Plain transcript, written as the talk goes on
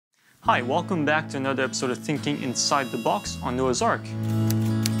Hi, welcome back to another episode of Thinking Inside the Box on Noah's Ark.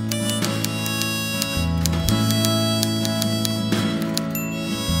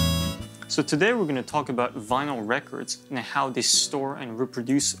 So today we're going to talk about vinyl records and how they store and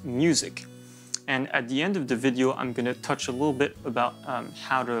reproduce music. And at the end of the video, I'm going to touch a little bit about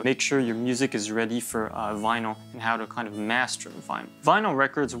how to make sure your music is ready for vinyl and how to kind of master vinyl. Vinyl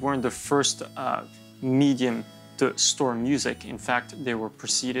records weren't the first medium to store music. In fact, they were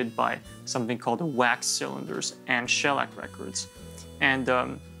preceded by something called the wax cylinders and shellac records. And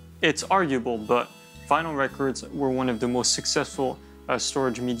it's arguable, but vinyl records were one of the most successful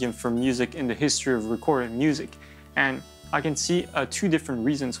storage medium for music in the history of recorded music. And I can see two different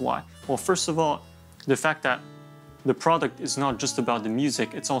reasons why. Well, first of all, the fact that the product is not just about the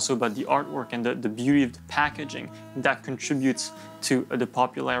music, it's also about the artwork and the beauty of the packaging that contributes to the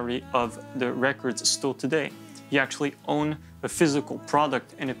popularity of the records still today. You actually own a physical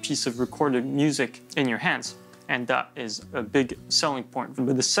product and a piece of recorded music in your hands, and that is a big selling point.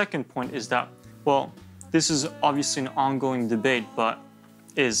 But the second point is that, well, this is obviously an ongoing debate, but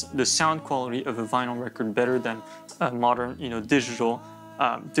is the sound quality of a vinyl record better than modern, digital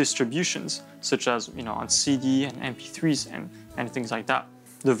distributions, such as, on CD and MP3s and things like that?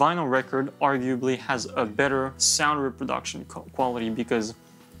 The vinyl record arguably has a better sound reproduction quality because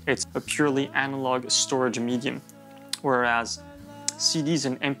it's a purely analog storage medium, whereas CDs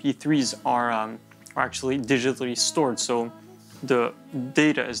and MP3s are actually digitally stored, so the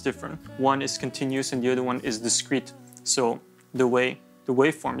data is different. One is continuous and the other one is discrete, so the way the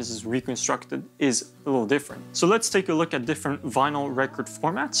waveform is reconstructed is a little different. So let's take a look at different vinyl record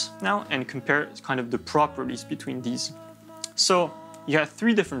formats now and compare kind of the properties between these. So you have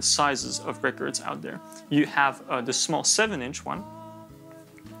three different sizes of records out there. You have the small 7-inch one,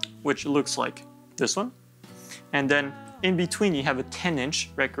 which looks like this one. And then in between you have a 10-inch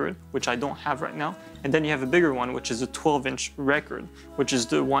record, which I don't have right now. And then you have a bigger one, which is a 12-inch record, which is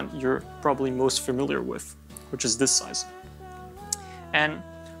the one you're probably most familiar with, which is this size. And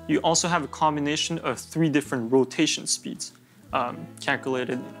you also have a combination of three different rotation speeds,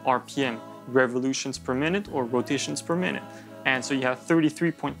 calculated in RPM, revolutions per minute or rotations per minute. And so you have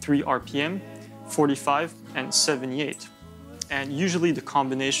 33.3 RPM, 45, and 78. And usually the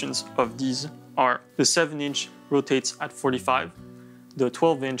combinations of these are the 7-inch rotates at 45, the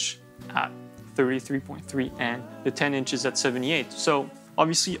 12-inch at 33.3, and the 10 inches at 78. So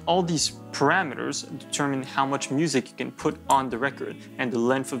obviously all these parameters determine how much music you can put on the record and the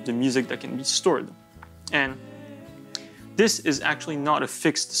length of the music that can be stored. And this is actually not a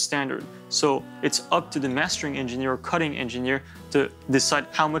fixed standard. So it's up to the mastering engineer or cutting engineer to decide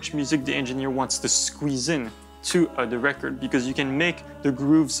how much music the engineer wants to squeeze in to the record, because you can make the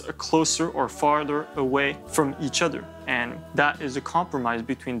grooves closer or farther away from each other. And that is a compromise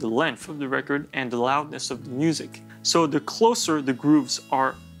between the length of the record and the loudness of the music. So the closer the grooves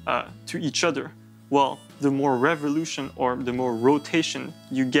are to each other, well, the more revolution or the more rotation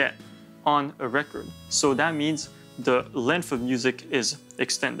you get on a record. So that means the length of music is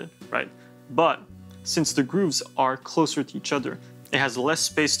extended, right? But since the grooves are closer to each other, it has less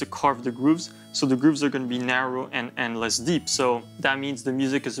space to carve the grooves, so the grooves are going to be narrow and less deep. So that means the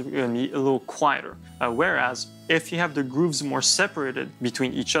music is going to be a little quieter. Whereas if you have the grooves more separated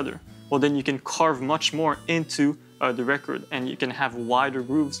between each other, well, then you can carve much more into the record and you can have wider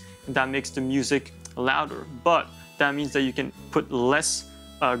grooves, and that makes the music louder. But that means that you can put less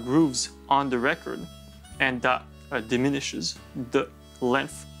grooves on the record, and that diminishes the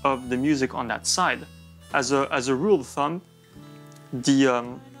length of the music on that side. As a rule of thumb,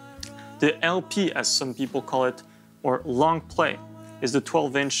 the LP, as some people call it, or long play, is the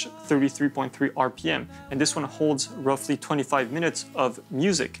 12-inch 33.3 RPM, and this one holds roughly 25 minutes of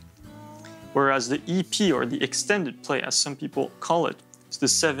music. Whereas the EP, or the extended play, as some people call it, is the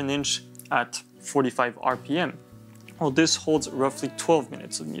 7-inch at 45 RPM. Well, this holds roughly 12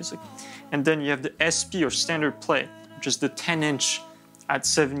 minutes of music. And then you have the SP, or standard play, which is the 10-inch at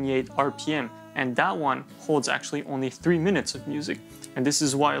 78 RPM. And that one holds actually only 3 minutes of music. And this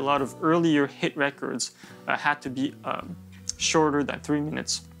is why a lot of earlier hit records had to be shorter than 3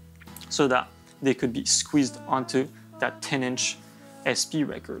 minutes, so that they could be squeezed onto that 10-inch SP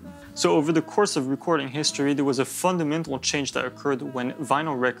record. So over the course of recording history, there was a fundamental change that occurred when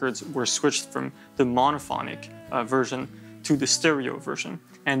vinyl records were switched from the monophonic version to the stereo version.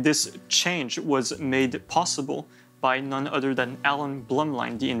 And this change was made possible by none other than Alan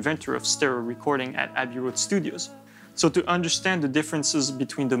Blumlein, the inventor of stereo recording at Abbey Road Studios. So to understand the differences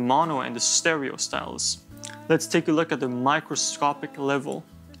between the mono and the stereo styles, let's take a look at the microscopic level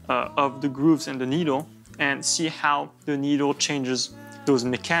of the grooves and the needle and see how the needle changes those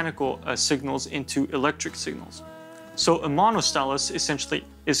mechanical signals into electric signals. So a monostylus essentially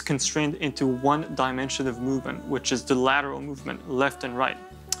is constrained into one dimension of movement, which is the lateral movement, left and right.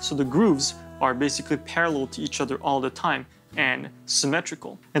 So the grooves are basically parallel to each other all the time and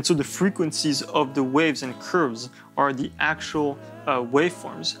symmetrical. And so the frequencies of the waves and curves are the actual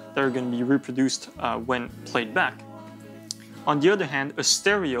waveforms that are going to be reproduced when played back. On the other hand, a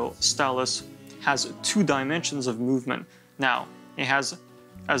stereo stylus has two dimensions of movement. Now, it has,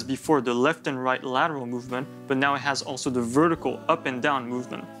 as before, the left and right lateral movement, but now it has also the vertical up and down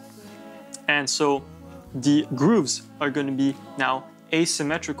movement. And so the grooves are going to be now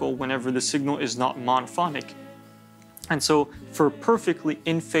asymmetrical whenever the signal is not monophonic. And so for a perfectly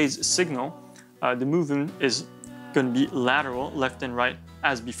in-phase signal, the movement is going to be lateral, left and right,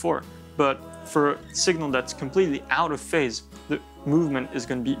 as before. But for a signal that's completely out of phase, the movement is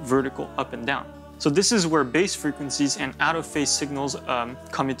going to be vertical, up and down. So this is where bass frequencies and out-of-phase signals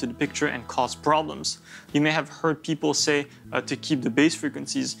come into the picture and cause problems. You may have heard people say to keep the bass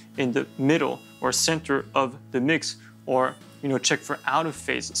frequencies in the middle or center of the mix, or check for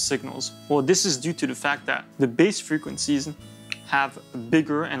out-of-phase signals. Well, this is due to the fact that the bass frequencies have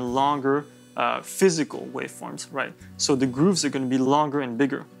bigger and longer physical waveforms, right? So the grooves are going to be longer and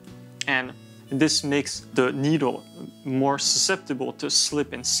bigger. And this makes the needle more susceptible to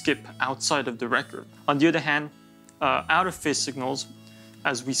slip and skip outside of the record. On the other hand, out-of-phase signals,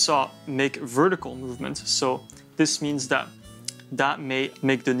 as we saw, make vertical movements. So this means that may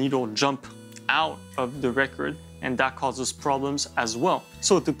make the needle jump out of the record, and that causes problems as well.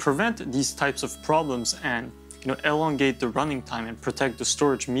 So to prevent these types of problems and elongate the running time and protect the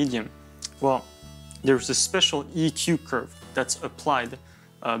storage medium, well, there's a special EQ curve that's applied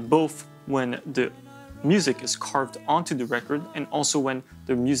both when the music is carved onto the record and also when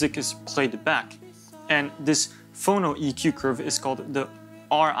the music is played back. And this phono EQ curve is called the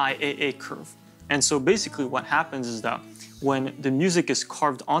RIAA curve. And so basically what happens is that when the music is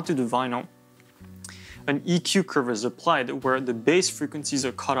carved onto the vinyl, an EQ curve is applied where the bass frequencies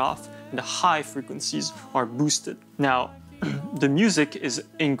are cut off and the high frequencies are boosted. Now, the music is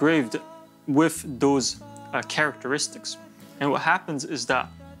engraved with those characteristics. And what happens is that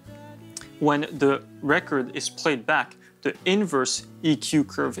when the record is played back, the inverse EQ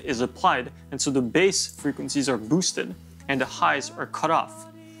curve is applied, and so the bass frequencies are boosted and the highs are cut off.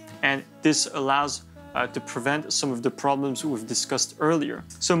 And this allows to prevent some of the problems we've discussed earlier.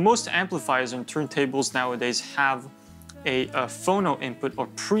 So most amplifiers and turntables nowadays have a phono input or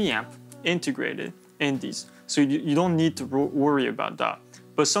preamp integrated in these. So you don't need to worry about that.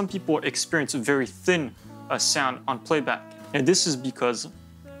 But some people experience a very thin sound on playback. And this is because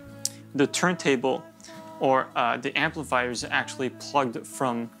the turntable or the amplifier is actually plugged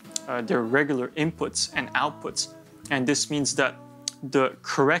from their regular inputs and outputs. And this means that the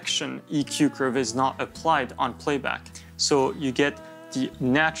correction EQ curve is not applied on playback. So you get the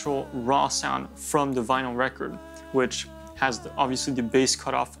natural raw sound from the vinyl record, which has obviously the bass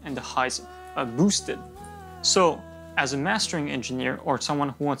cut off and the highs boosted. So as a mastering engineer or someone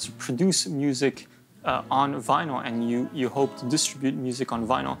who wants to produce music on vinyl and you hope to distribute music on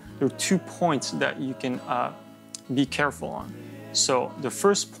vinyl, there are 2 points that you can be careful on. So the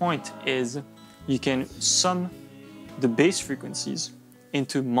first point is you can sum the bass frequencies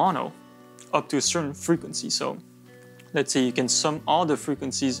into mono up to a certain frequency. So let's say you can sum all the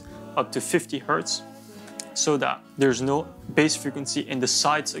frequencies up to 50 Hertz so that there's no bass frequency in the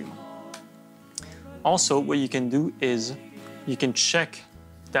side signal. Also, what you can do is you can check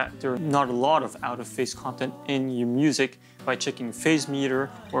that there are not a lot of out-of-phase content in your music by checking a phase meter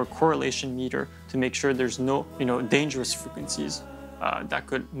or a correlation meter to make sure there's no dangerous frequencies that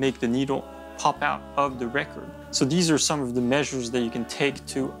could make the needle pop out of the record. So these are some of the measures that you can take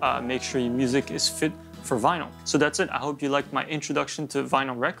to make sure your music is fit for vinyl. So that's it. I hope you liked my introduction to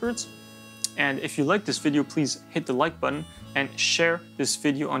vinyl records. And if you like this video, please hit the like button and share this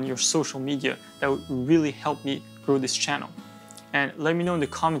video on your social media. That would really help me grow this channel. And let me know in the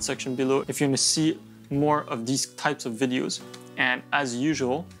comment section below if you want to see more of these types of videos. And as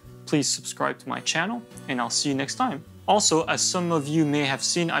usual, please subscribe to my channel and I'll see you next time. Also, as some of you may have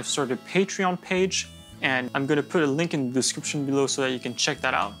seen, I've started a Patreon page and I'm going to put a link in the description below so that you can check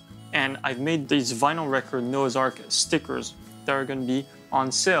that out. And I've made these vinyl record Noah's Ark stickers that are going to be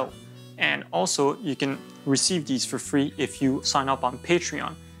on sale. And also, you can receive these for free if you sign up on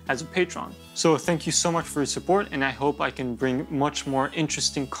Patreon as a patron. So thank you so much for your support, and I hope I can bring much more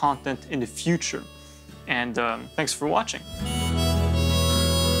interesting content in the future. And thanks for watching.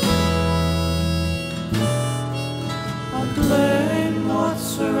 I blame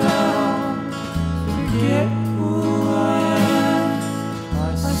what's around to get who I am.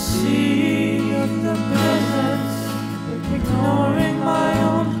 see